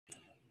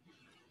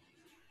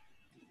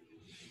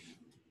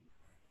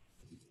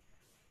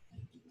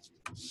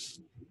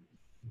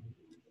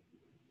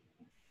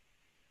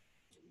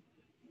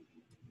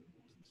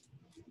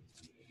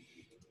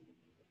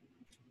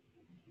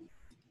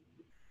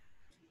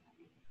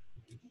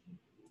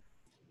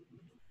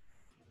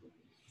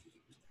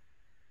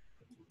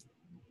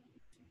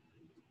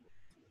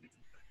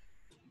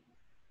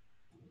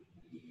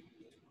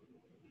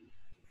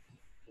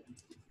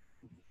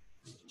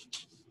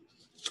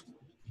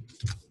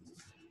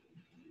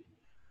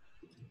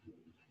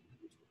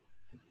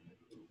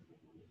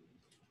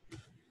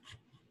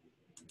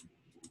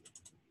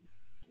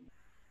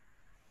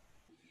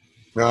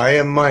I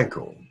am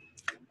Michael.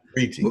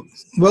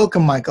 Greetings.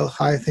 Welcome, Michael.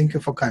 Hi, thank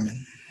you for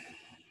coming.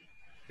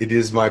 It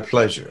is my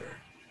pleasure.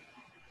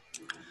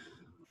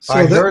 So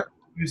I heard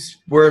you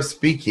were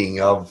speaking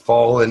of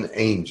fallen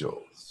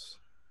angels.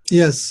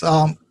 Yes,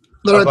 there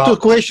are two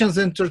questions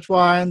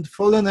intertwined,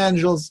 fallen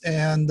angels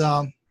and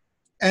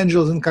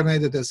angels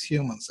incarnated as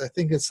humans. I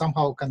think it's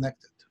somehow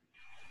connected.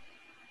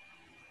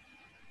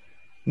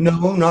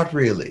 No, not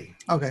really.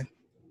 Okay.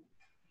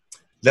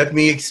 Let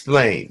me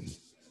explain.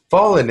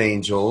 Fallen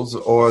angels,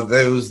 or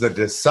those that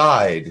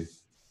decide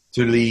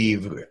to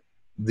leave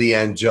the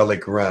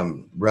angelic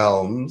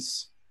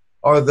realms,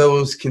 are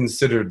those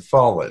considered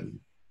fallen.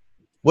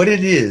 What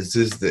it is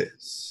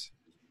this.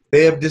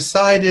 They have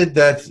decided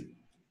that,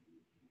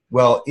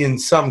 well, in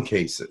some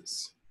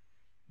cases,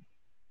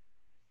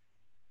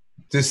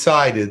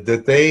 decided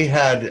that they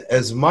had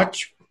as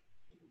much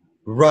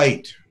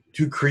right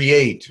to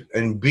create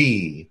and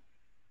be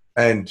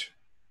and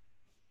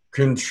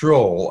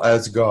control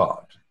as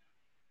God.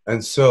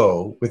 And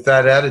so, with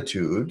that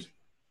attitude,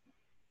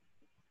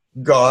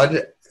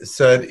 God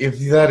said, if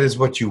that is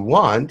what you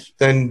want,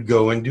 then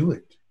go and do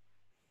it.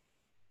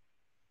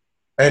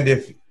 And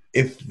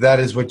if that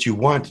is what you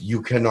want,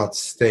 you cannot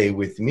stay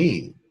with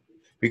me,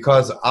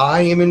 because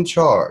I am in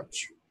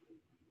charge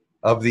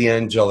of the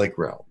angelic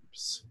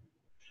realms.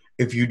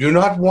 If you do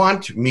not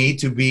want me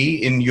to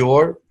be in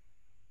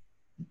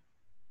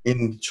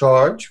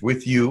charge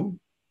with you,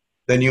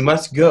 then you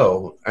must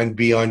go and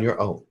be on your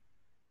own.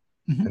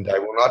 Mm-hmm. And I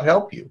will not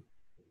help you.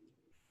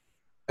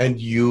 And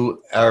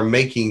you are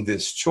making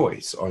this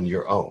choice on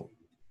your own.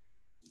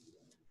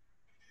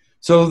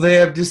 So they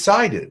have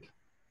decided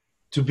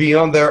to be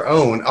on their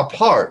own,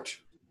 apart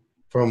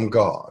from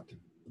God.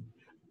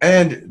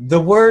 And the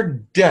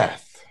word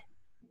death,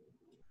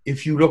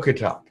 if you look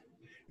it up,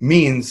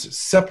 means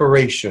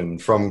separation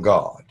from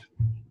God.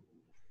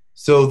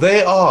 So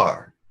they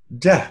are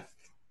death.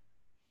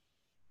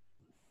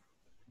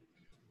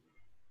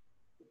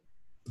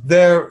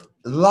 Their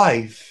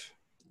life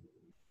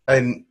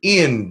and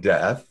in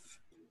death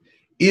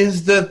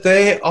is that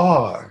they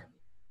are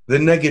the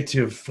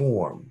negative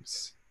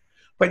forms.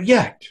 But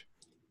yet,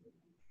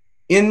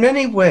 in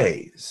many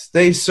ways,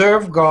 they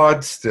serve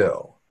God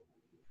still,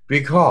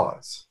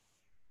 because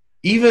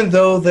even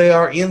though they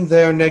are in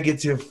their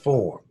negative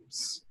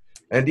forms,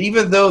 and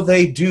even though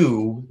they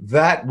do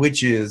that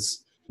which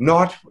is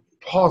not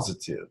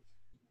positive,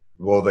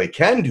 well, they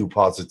can do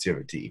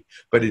positivity,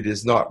 but it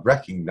is not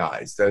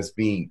recognized as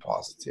being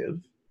positive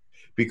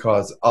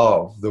because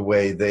of the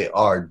way they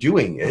are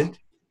doing it.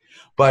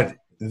 But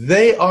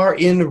they are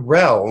in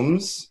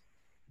realms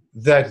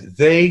that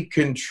they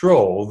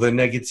control the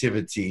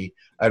negativity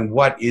and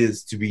what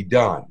is to be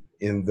done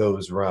in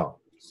those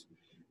realms.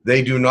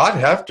 They do not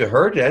have to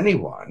hurt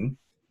anyone.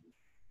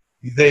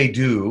 They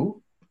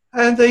do,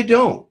 and they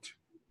don't.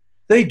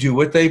 They do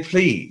what they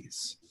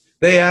please.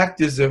 They act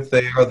as if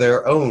they are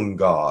their own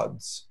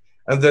gods,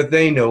 and that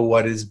they know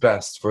what is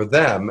best for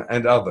them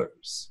and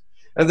others.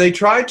 And they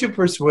try to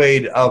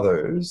persuade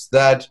others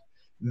that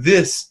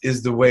this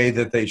is the way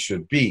that they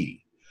should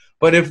be.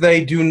 But if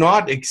they do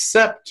not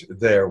accept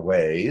their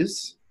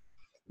ways,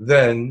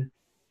 then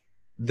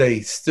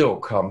they still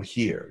come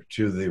here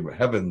to the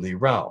heavenly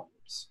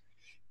realms.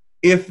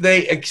 If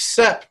they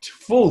accept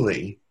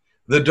fully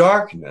the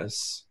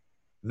darkness,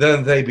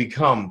 then they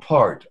become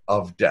part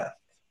of death.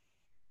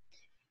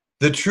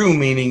 The true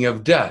meaning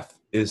of death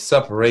is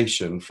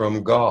separation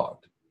from God.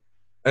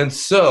 And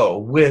so,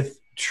 with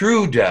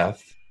true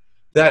death,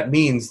 that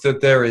means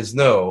that there is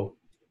no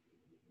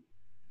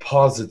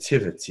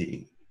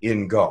positivity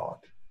in God.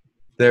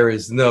 There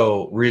is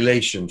no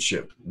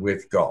relationship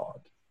with God.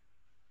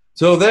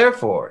 So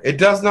therefore, it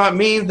does not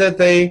mean that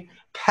they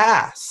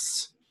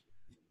pass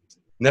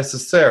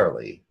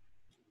necessarily.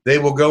 They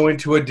will go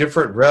into a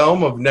different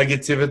realm of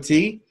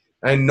negativity,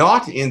 and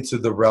not into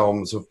the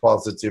realms of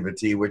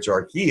positivity, which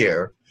are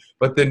here,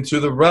 but then to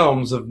the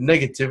realms of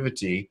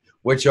negativity,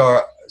 which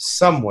are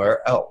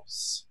somewhere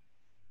else.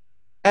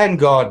 And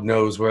God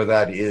knows where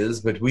that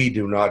is, but we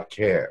do not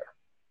care.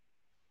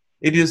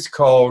 It is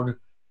called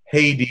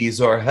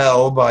Hades or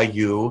hell by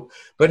you,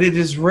 but it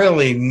is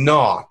really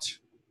not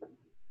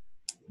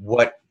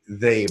what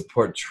they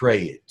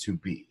portray it to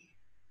be.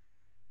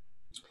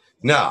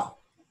 Now,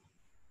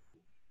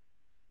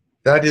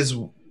 that is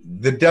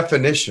the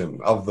definition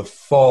of the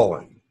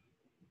fallen,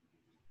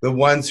 the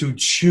ones who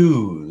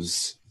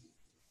choose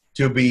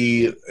to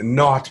be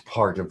not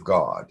part of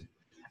God.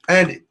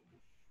 And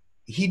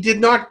he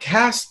did not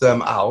cast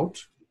them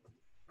out,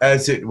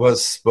 as it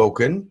was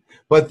spoken,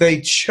 but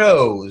they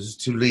chose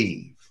to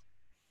leave.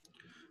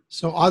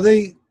 So are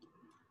they,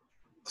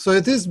 so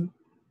it is,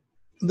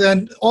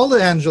 then all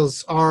the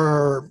angels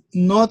are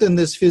not in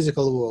this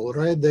physical world,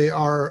 right? They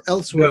are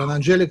elsewhere in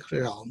angelic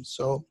realm.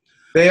 So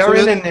they are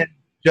in an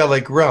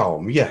angelic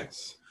realm,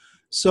 yes.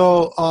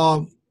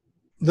 So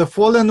the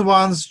fallen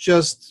ones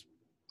just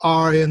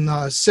are in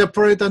a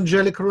separate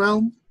angelic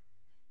realm?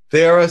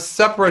 They are a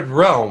separate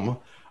realm.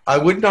 I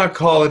would not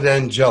call it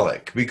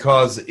angelic,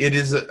 because it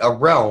is a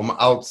realm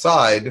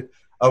outside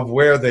of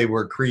where they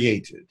were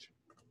created.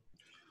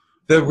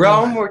 The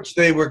realm which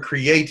they were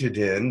created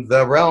in,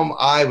 the realm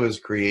I was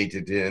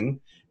created in,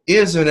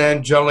 is an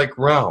angelic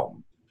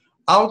realm.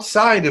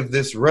 Outside of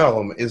this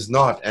realm is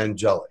not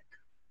angelic.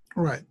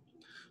 Right.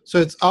 So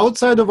it's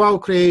outside of our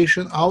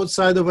creation,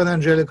 outside of an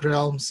angelic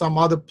realm, some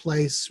other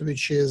place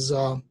which is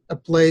a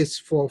place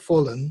for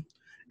fallen.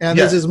 And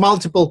Yes. this is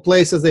multiple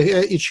places.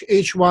 They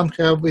each one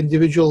have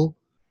individual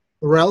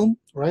realm,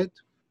 right?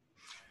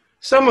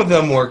 Some of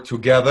them work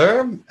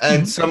together,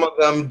 and some of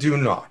them do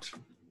not.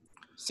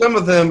 Some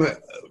of them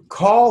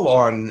call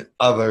on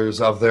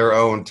others of their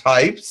own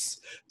types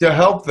to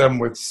help them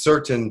with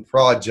certain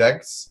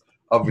projects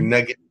of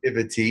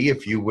negativity,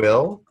 if you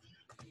will,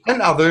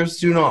 and others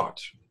do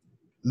not.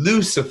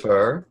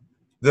 Lucifer,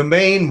 the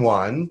main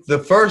one, the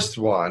first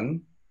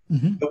one,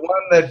 the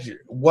one that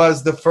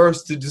was the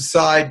first to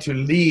decide to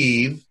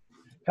leave,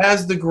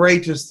 has the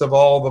greatest of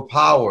all the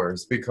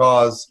powers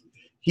because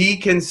he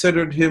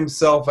considered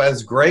himself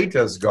as great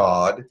as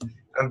God,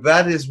 and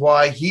that is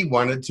why he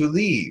wanted to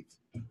leave.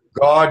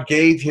 God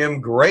gave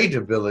him great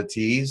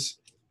abilities,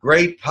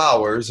 great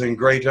powers, and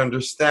great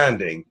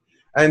understanding.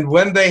 And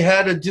when they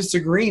had a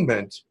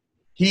disagreement,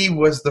 he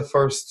was the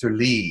first to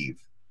leave.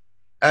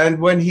 And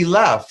when he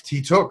left,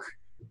 he took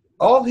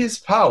all his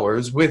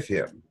powers with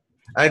him.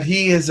 And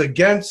he is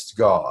against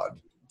God.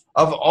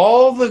 Of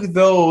all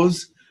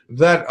those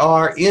that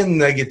are in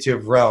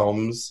negative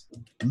realms,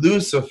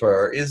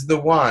 Lucifer is the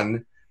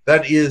one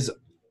that is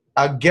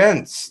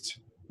against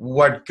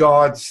what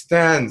God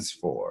stands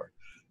for.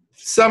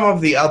 Some of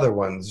the other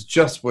ones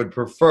just would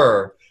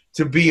prefer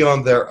to be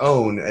on their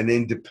own and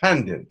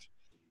independent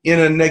in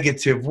a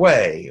negative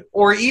way,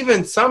 or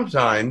even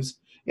sometimes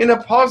in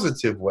a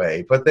positive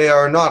way, but they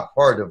are not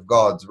part of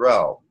God's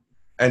realm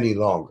any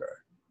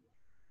longer.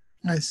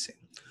 I see.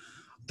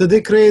 Did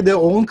they create their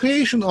own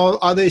creation,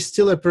 or are they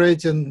still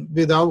operating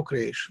without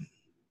creation?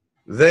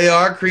 They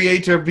are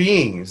creator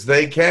beings.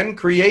 They can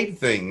create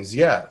things,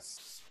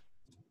 yes.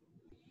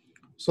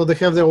 So they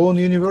have their own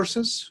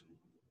universes?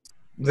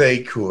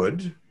 They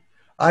could.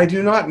 I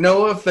do not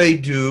know if they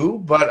do,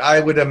 but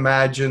I would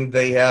imagine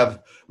they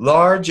have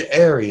large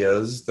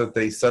areas that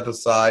they set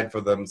aside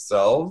for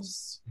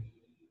themselves.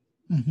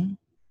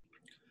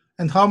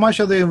 And how much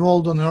are they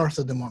involved on Earth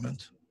at the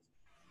moment?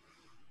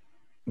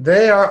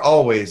 They are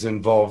always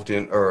involved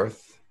in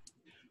Earth.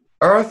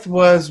 Earth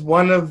was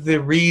one of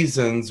the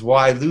reasons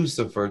why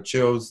Lucifer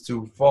chose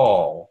to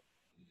fall.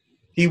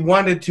 He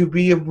wanted to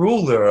be a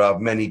ruler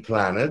of many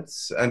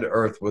planets, and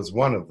Earth was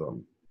one of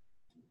them.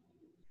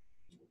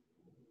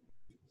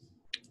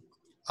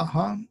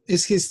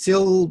 Is he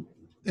still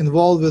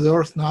involved with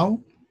Earth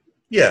now?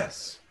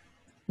 Yes.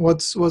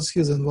 What's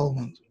his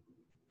involvement?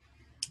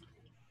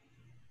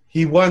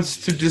 He wants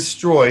to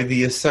destroy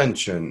the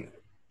Ascension.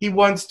 He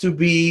wants to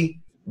be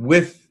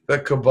with the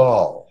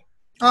Cabal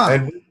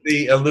and with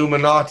the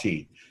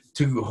Illuminati,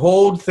 to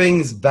hold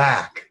things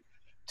back,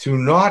 to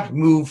not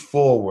move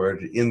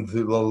forward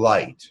into the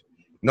light,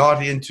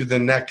 not into the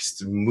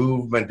next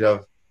movement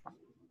of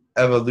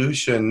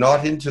evolution,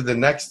 not into the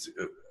next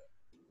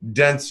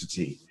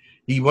density.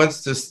 He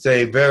wants to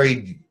stay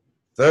very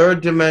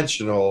third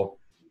dimensional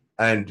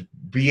and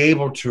be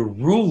able to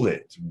rule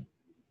it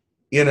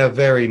in a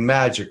very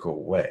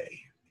magical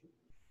way.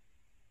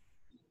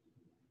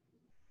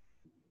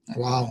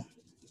 Wow.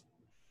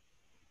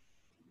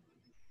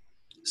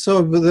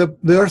 So the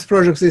Earth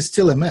project is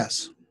still a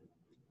mess.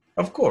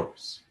 Of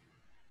course.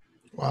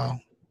 Wow.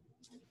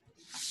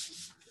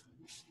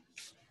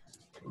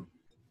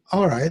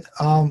 All right.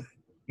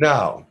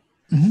 Now,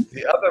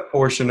 the other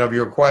portion of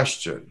your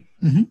question,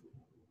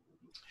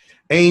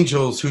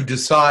 angels who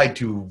decide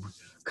to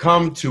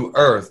come to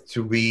Earth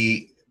to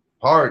be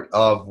part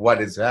of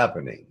what is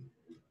happening.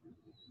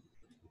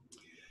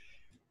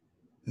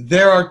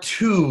 There are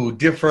two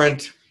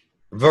different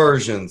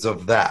versions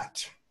of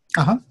that.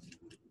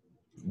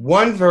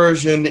 One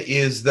version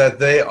is that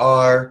they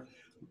are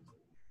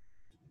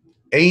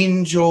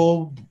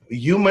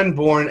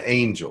human-born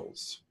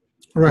angels,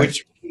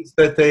 which means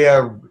that they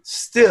are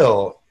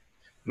still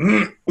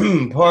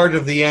part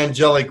of the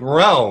angelic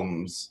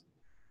realms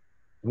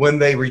when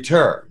they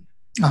return.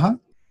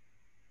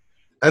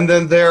 And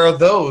then there are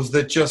those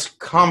that just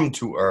come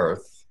to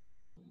Earth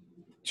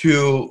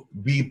to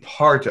be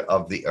part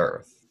of the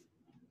Earth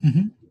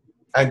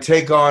and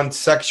take on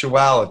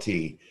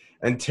sexuality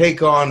and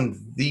take on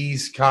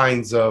these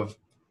kinds of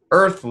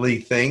earthly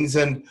things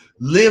and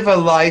live a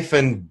life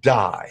and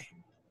die.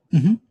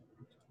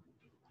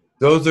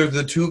 Those are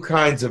the two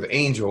kinds of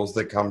angels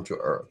that come to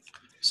Earth.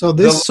 So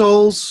these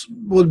souls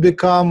would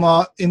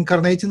become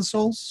incarnating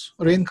souls,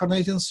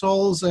 reincarnating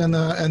souls,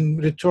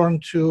 and return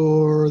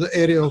to the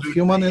area of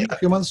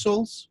human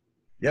souls?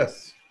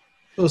 Yes.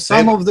 So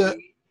some of the...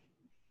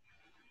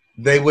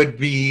 They would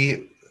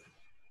be...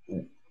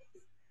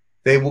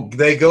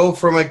 They go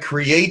from a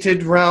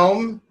created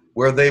realm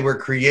where they were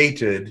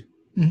created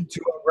to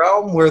a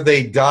realm where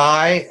they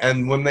die,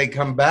 and when they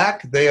come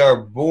back, they are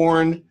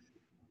born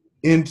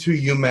into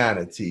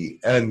humanity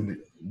and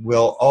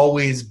will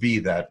always be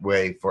that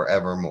way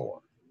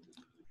forevermore.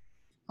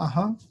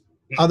 Uh-huh.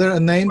 Are there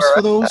names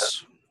for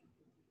those?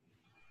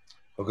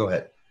 Oh, go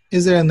ahead.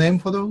 Is there a name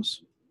for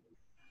those?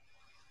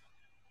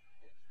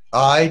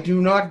 I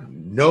do not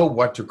know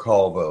what to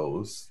call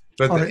those,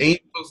 but the right.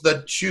 angels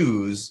that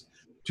choose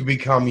to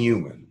become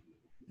human,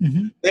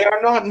 Mm-hmm. they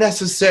are not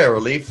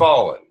necessarily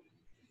fallen.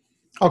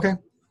 Okay.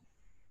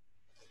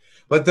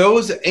 But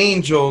those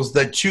angels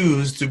that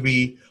choose to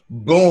be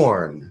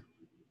born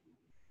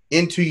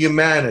into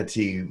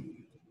humanity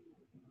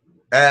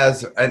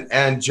as an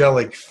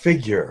angelic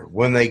figure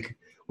when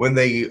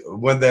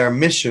their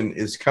mission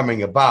is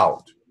coming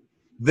about,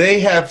 they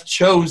have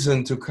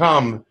chosen to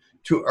come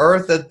to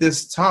Earth at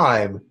this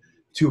time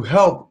to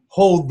help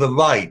hold the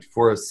light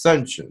for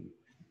ascension,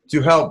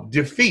 to help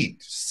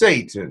defeat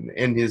Satan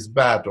in his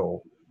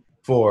battle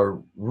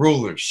for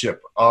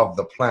rulership of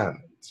the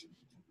planet.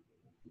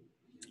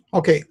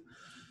 Okay.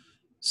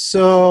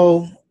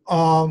 So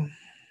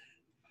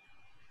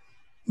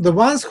the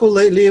ones who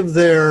live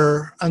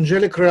their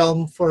angelic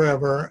realm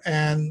forever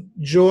and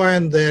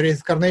join the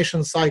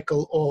reincarnation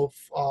cycle of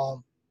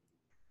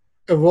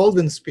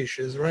evolving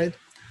species, right?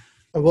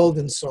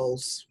 Evolving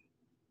souls.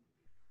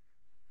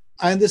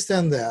 I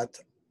understand that.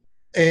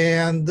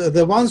 And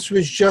the ones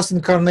which just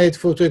incarnate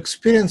to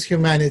experience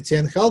humanity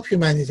and help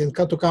humanity and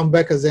to come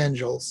back as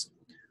angels,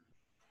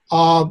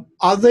 are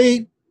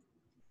they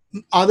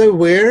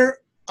aware?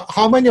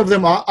 How many of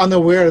them are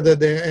unaware that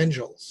they're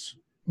angels?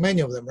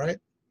 Many of them, right?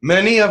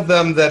 Many of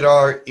them that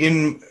are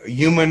in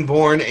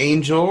human-born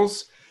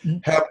angels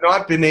have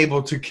not been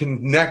able to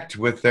connect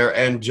with their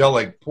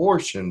angelic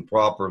portion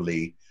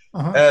properly,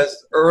 as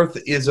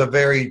Earth is a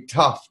very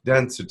tough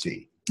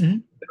density.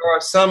 There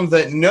are some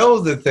that know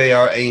that they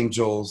are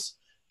angels,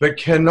 but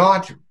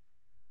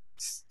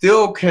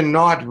still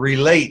cannot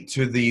relate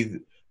to the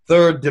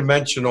third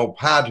dimensional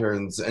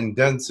patterns and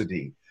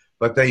density.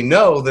 But they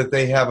know that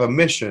they have a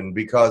mission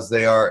because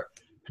they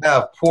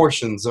have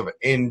portions of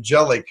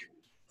angelic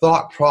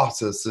thought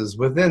processes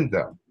within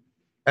them.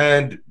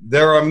 And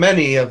there are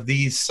many of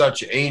these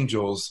such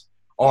angels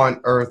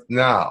on Earth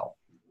now.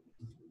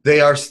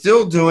 They are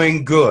still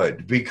doing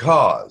good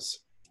because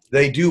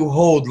they do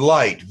hold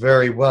light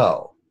very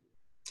well.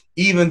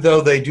 Even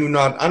though they do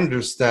not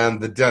understand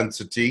the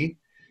density,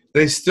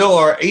 they still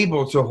are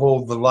able to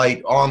hold the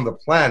light on the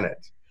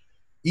planet.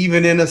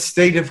 Even in a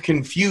state of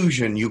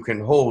confusion, you can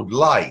hold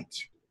light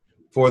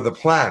for the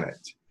planet.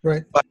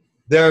 Right. But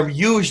there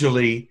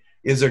usually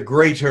is a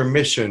greater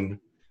mission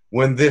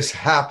when this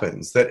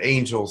happens, that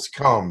angels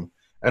come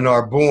and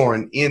are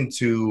born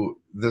into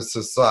the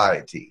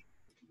society.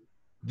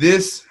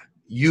 This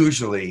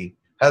usually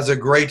has a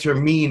greater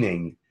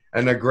meaning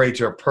and a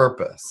greater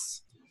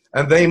purpose.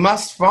 And they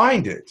must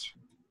find it,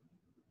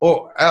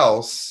 or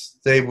else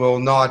they will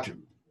not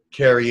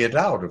carry it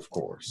out, of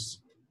course.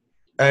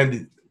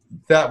 And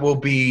that will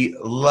be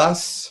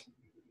less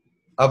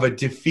of a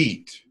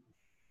defeat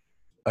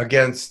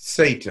against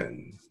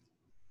Satan.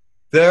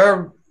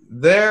 Their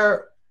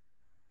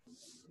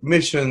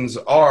missions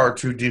are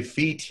to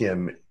defeat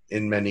him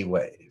in many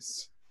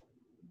ways.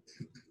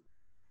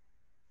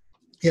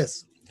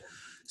 Yes.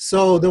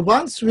 So the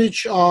ones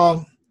which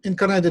are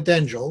incarnated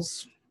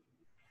angels,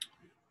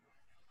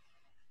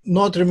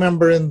 not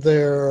remembering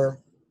the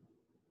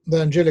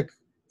angelic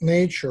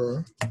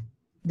nature,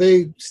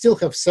 they still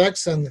have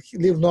sex and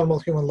live normal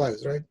human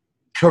lives, right?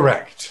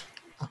 Correct.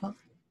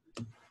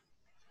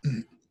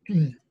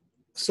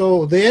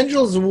 So the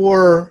angels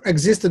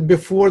existed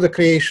before the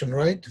creation,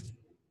 right?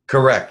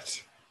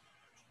 Correct.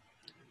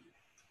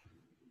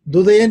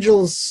 Do the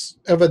angels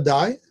ever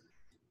die?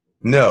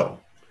 No.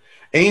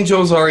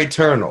 Angels are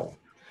eternal.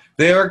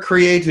 They are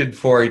created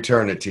for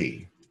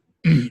eternity.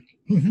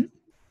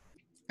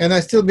 And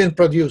are still being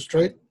produced,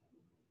 right?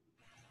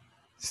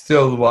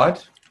 Still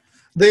what?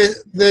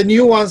 The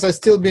new ones are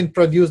still being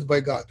produced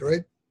by God,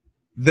 right?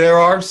 There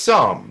are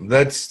some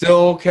that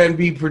still can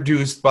be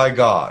produced by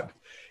God.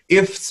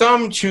 If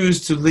some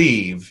choose to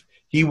leave,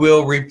 he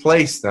will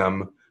replace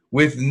them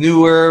with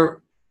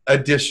newer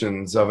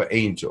additions of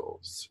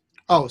angels.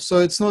 Oh, so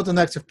it's not an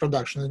active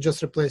production, it's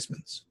just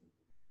replacements.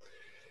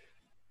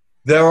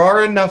 There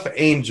are enough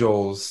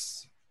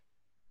angels,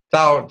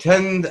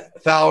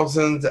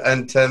 10,000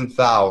 and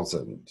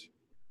 10,000.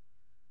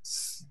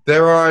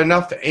 There are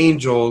enough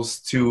angels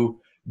to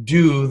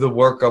do the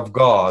work of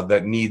God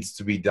that needs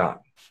to be done.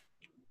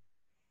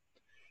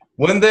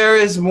 When there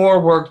is more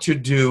work to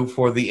do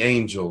for the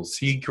angels,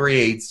 he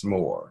creates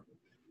more.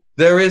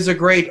 There is a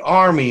great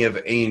army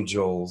of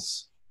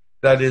angels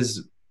that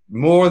is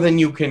more than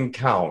you can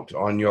count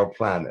on your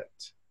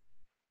planet.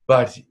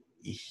 But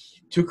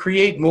to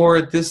create more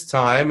at this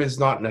time is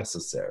not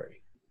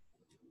necessary.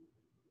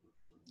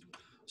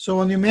 So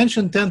when you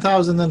mentioned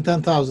 10,000 and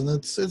 10,000,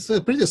 it's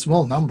a pretty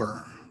small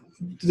number.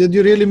 Did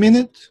you really mean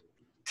it?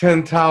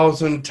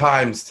 10,000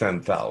 times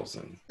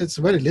 10,000. It's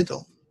very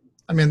little.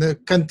 I mean,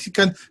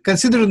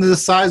 considering the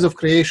size of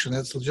creation,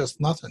 it's just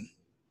nothing.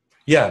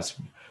 Yes,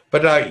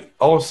 but I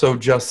also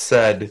just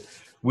said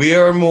we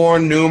are more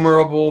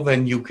numerable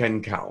than you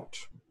can count.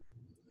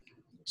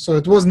 So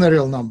it wasn't a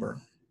real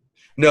number.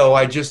 No,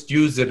 I just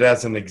use it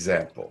as an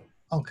example.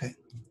 Okay.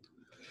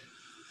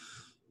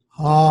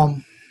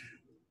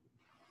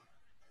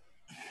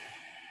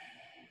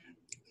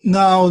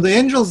 Now, the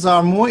angels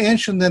are more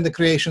ancient than the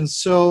creation,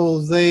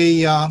 so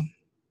they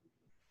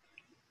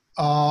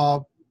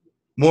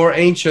more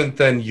ancient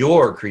than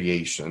your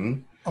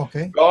creation.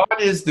 Okay. God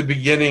is the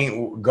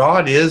beginning.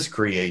 God is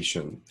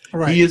creation.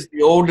 Right. He is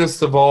the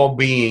oldest of all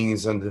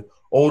beings and the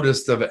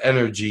oldest of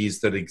energies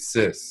that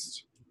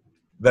exist,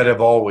 that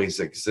have always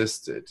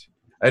existed.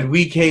 And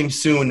we came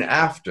soon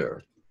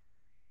after.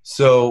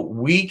 So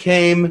we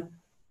came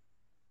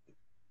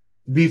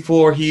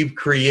before he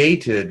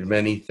created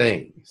many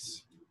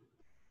things.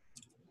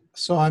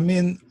 So, I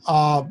mean,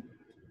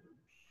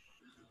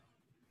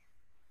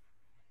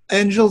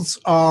 angels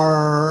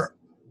are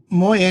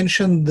more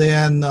ancient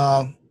than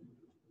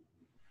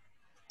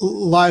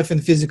life in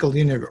physical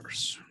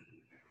universe.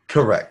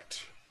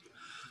 Correct.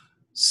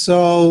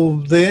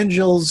 So the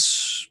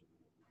angels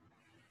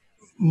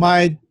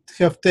might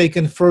have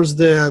taken first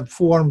the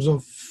forms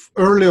of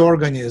early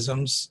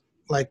organisms,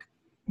 like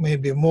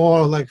maybe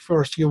more like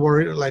first you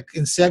were like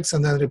insects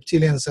and then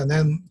reptilians and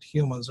then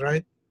humans,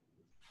 right?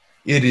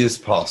 It is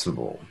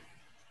possible.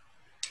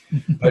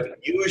 But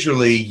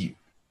usually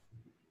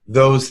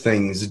those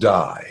things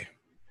die.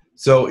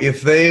 So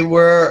if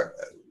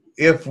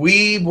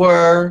we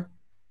were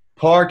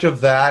part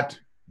of that,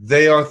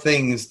 they are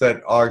things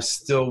that are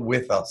still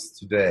with us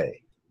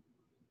today.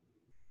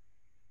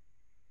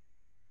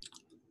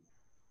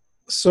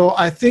 So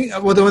I think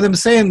what I'm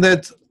saying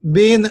that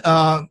being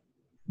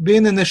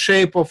in the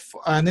shape of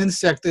an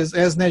insect is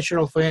as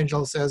natural for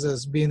angels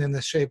as being in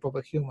the shape of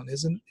a human,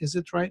 is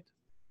it right?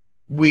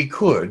 We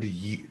could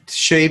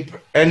shape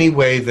any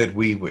way that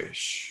we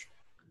wish.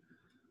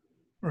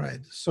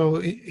 Right.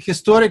 So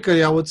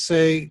historically, I would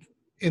say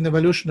in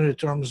evolutionary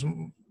terms,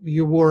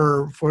 you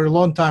were, for a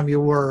long time,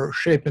 you were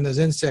shaping as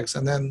insects,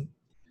 and then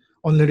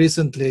only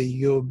recently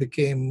you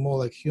became more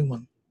like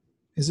human.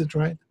 Is it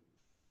right?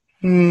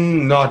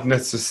 Not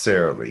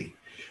necessarily.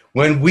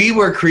 When we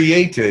were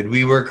created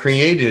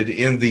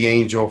in the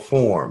angel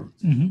form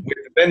with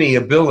many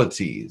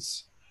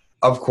abilities.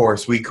 Of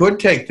course, we could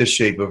take the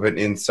shape of an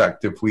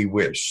insect if we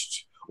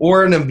wished,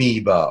 or an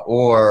amoeba,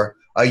 or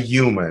a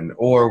human,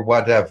 or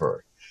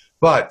whatever.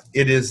 But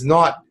it is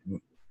not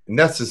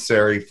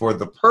necessary for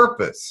the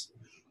purpose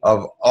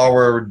of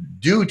our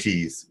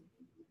duties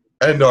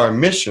and our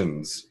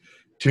missions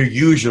to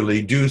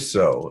usually do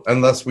so,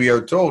 unless we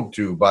are told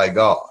to by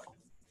God.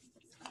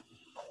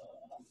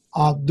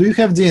 Do you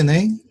have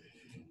DNA?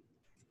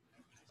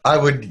 I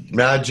would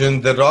imagine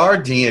that our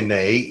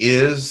DNA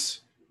is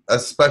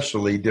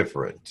especially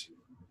different.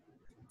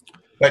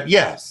 But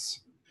yes,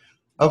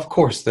 of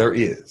course there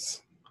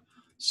is.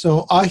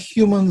 So are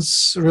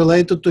humans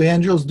related to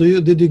angels?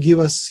 Did you give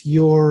us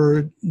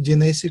your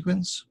DNA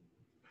sequence?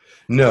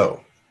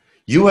 No.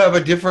 You have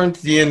a different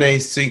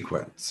DNA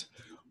sequence.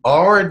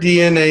 Our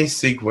DNA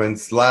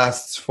sequence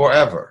lasts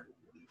forever,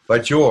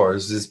 but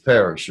yours is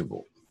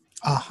perishable.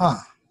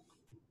 Aha.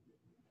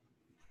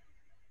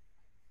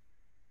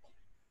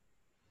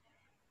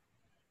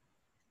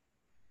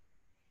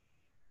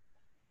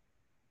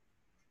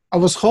 I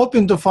was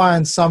hoping to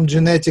find some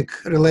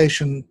genetic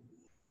relation,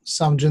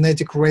 some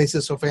genetic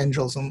races of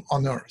angels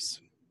on Earth.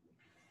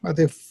 But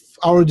if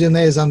our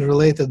DNA is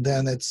unrelated,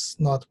 then it's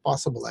not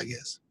possible, I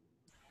guess.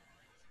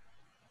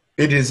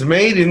 It is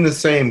made in the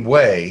same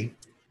way,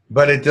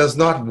 but it does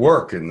not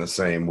work in the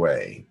same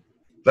way.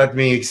 Let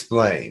me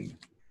explain.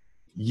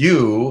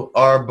 You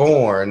are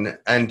born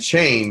and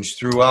change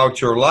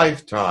throughout your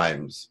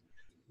lifetimes,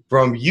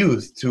 from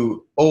youth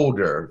to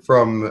older,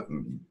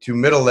 to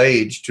middle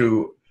age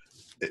to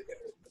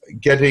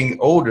getting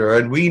older,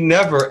 and we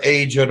never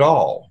age at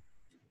all.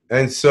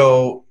 And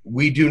so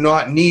we do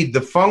not need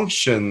the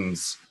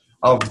functions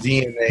of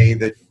DNA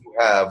that you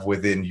have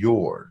within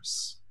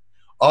yours.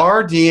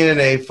 Our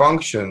DNA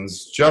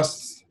functions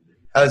just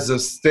as a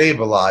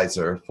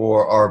stabilizer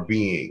for our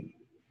being,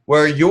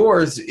 where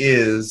yours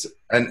is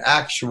an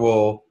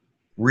actual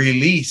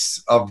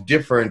release of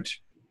different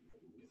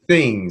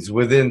things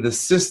within the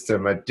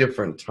system at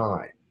different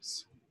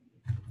times.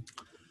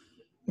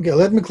 Okay,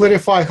 let me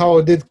clarify how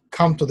I did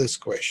come to this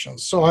question.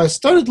 So I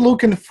started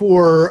looking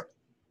for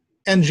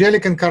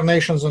angelic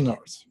incarnations on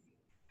Earth.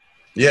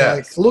 Yes.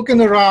 Like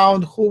looking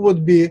around who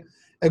would be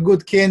a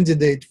good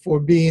candidate for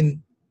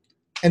being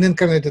an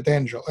incarnated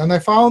angel. And I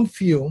found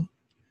few.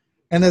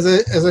 And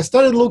as I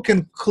started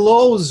looking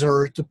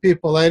closer to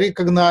people, I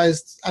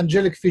recognized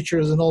angelic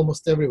features in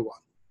almost everyone.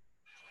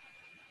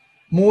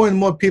 More and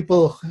more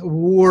people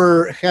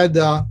had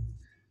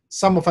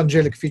some of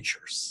angelic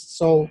features.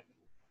 So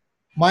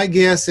my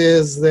guess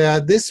is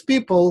that these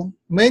people,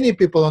 many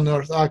people on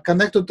Earth, are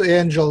connected to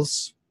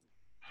angels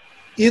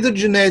either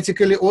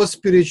genetically or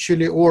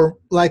spiritually or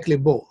likely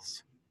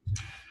both.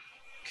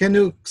 Can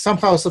you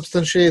somehow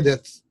substantiate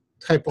that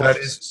hypothesis?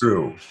 That is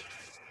true.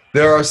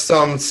 There are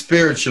some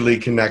spiritually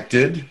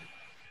connected,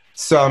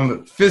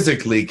 some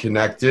physically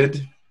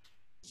connected,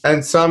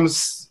 and some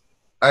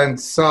and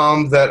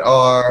some that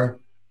are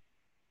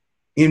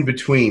in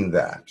between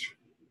that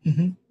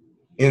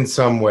in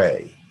some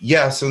way.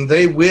 Yes, and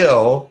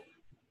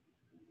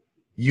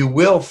you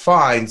will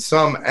find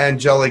some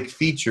angelic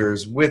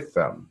features with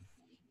them,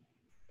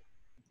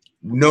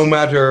 no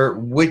matter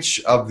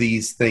which of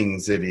these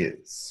things it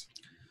is.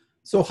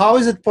 So how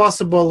is it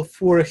possible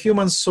for a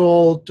human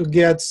soul to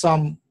get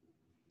some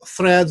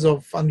threads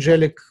of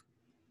angelic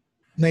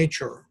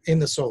nature in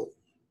the soul?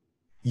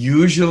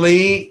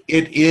 Usually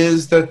it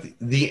is that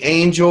the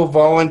angel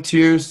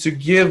volunteers to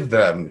give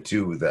them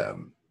to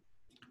them.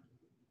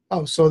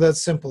 Oh, so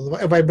that's simple.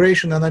 A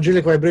vibration, an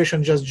angelic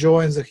vibration just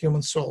joins the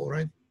human soul,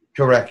 right?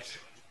 Correct.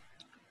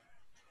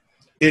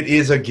 It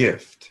is a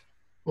gift.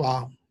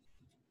 Wow.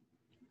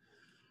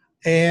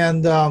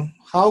 And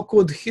how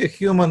could a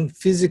human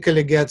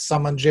physically get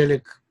some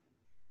angelic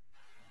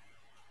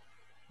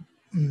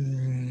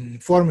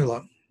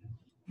formula?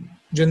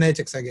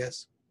 Genetics, I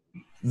guess.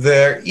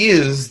 There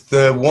is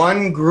the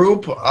one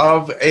group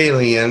of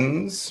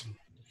aliens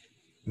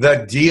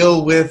that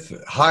deal with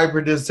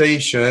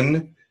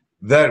hybridization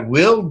that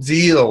will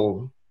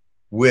deal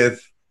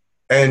with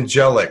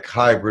angelic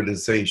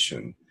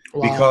hybridization.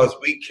 Wow. Because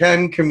we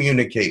can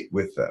communicate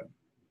with them.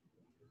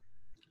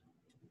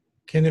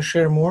 Can you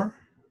share more?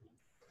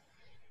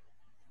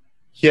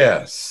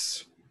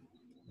 Yes.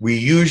 We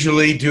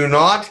usually do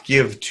not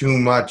give too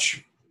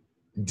much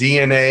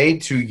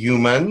DNA to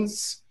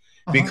humans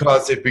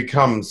because it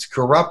becomes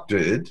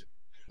corrupted,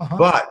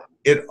 but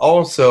it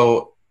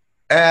also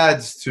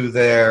adds to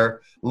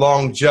their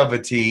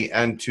longevity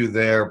and to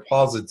their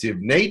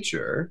positive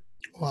nature.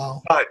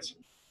 Wow. But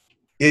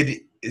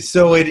it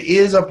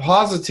is a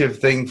positive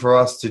thing for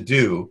us to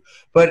do.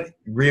 But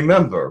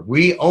remember,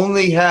 we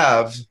only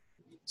have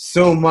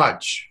so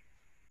much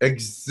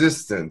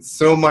existence,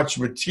 so much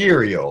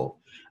material,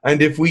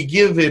 and if we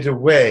give it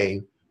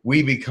away,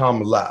 we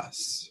become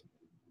less.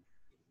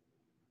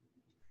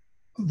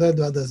 That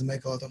doesn't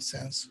make a lot of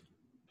sense.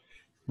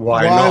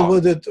 Why not?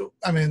 Would it?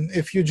 I mean,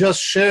 if you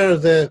just share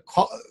the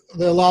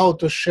allow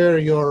to share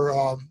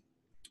your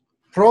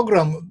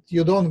program,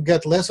 you don't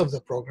get less of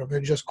the program. You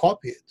just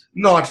copy it.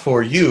 Not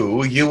for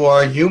you. You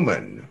are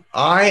human.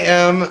 I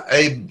am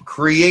a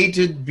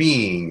created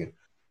being,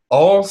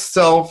 all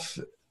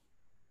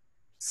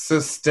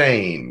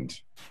self-sustained.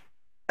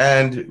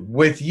 And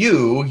with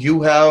you,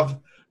 you have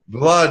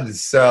blood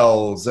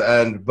cells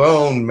and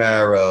bone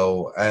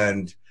marrow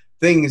and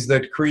things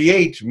that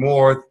create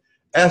more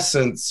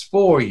essence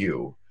for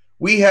you.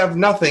 We have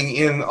nothing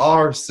in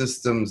our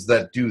systems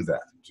that do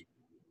that.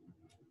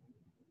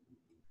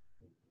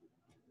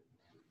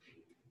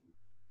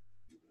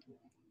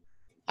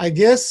 I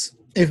guess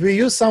if we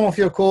use some of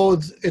your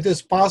codes, it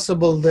is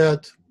possible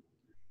that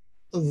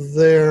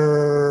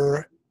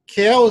their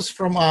chaos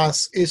from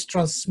us is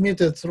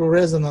transmitted through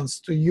resonance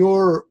to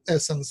your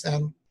essence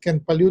and can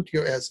pollute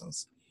your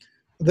essence.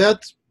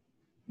 That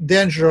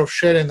danger of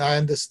sharing, I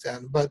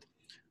understand, but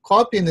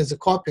copying is a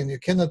copying. You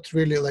cannot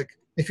really, like,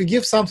 if you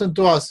give something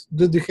to us,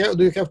 do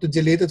you have to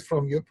delete it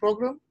from your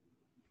program?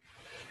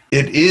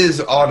 It is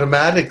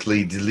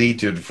automatically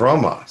deleted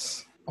from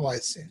us. Oh, I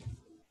see.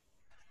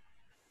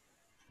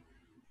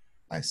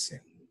 I see.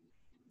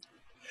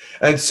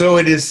 And so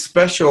it is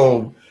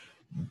special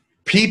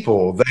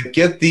people that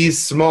get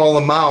these small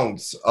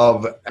amounts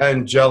of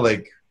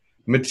angelic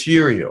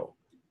material.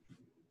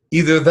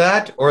 Either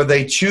that or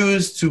they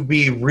choose to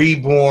be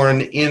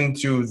reborn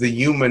into the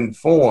human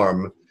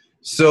form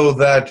so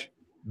that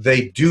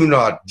they do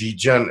not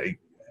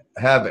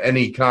have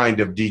any kind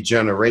of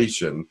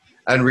degeneration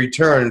and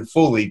return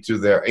fully to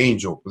their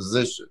angel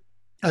position.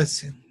 I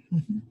see.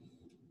 Mm-hmm.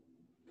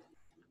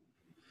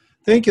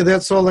 Thank you.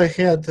 That's all I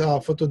had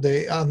for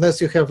today, unless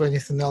you have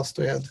anything else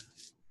to add.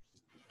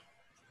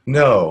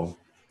 No.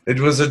 It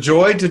was a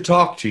joy to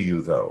talk to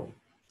you, though.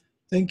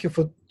 Thank you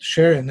for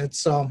sharing. I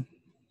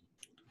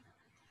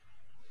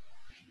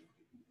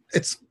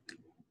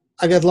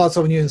got lots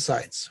of new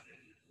insights.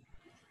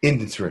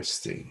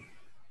 Interesting.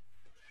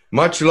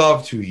 Much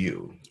love to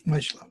you.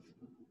 Much love.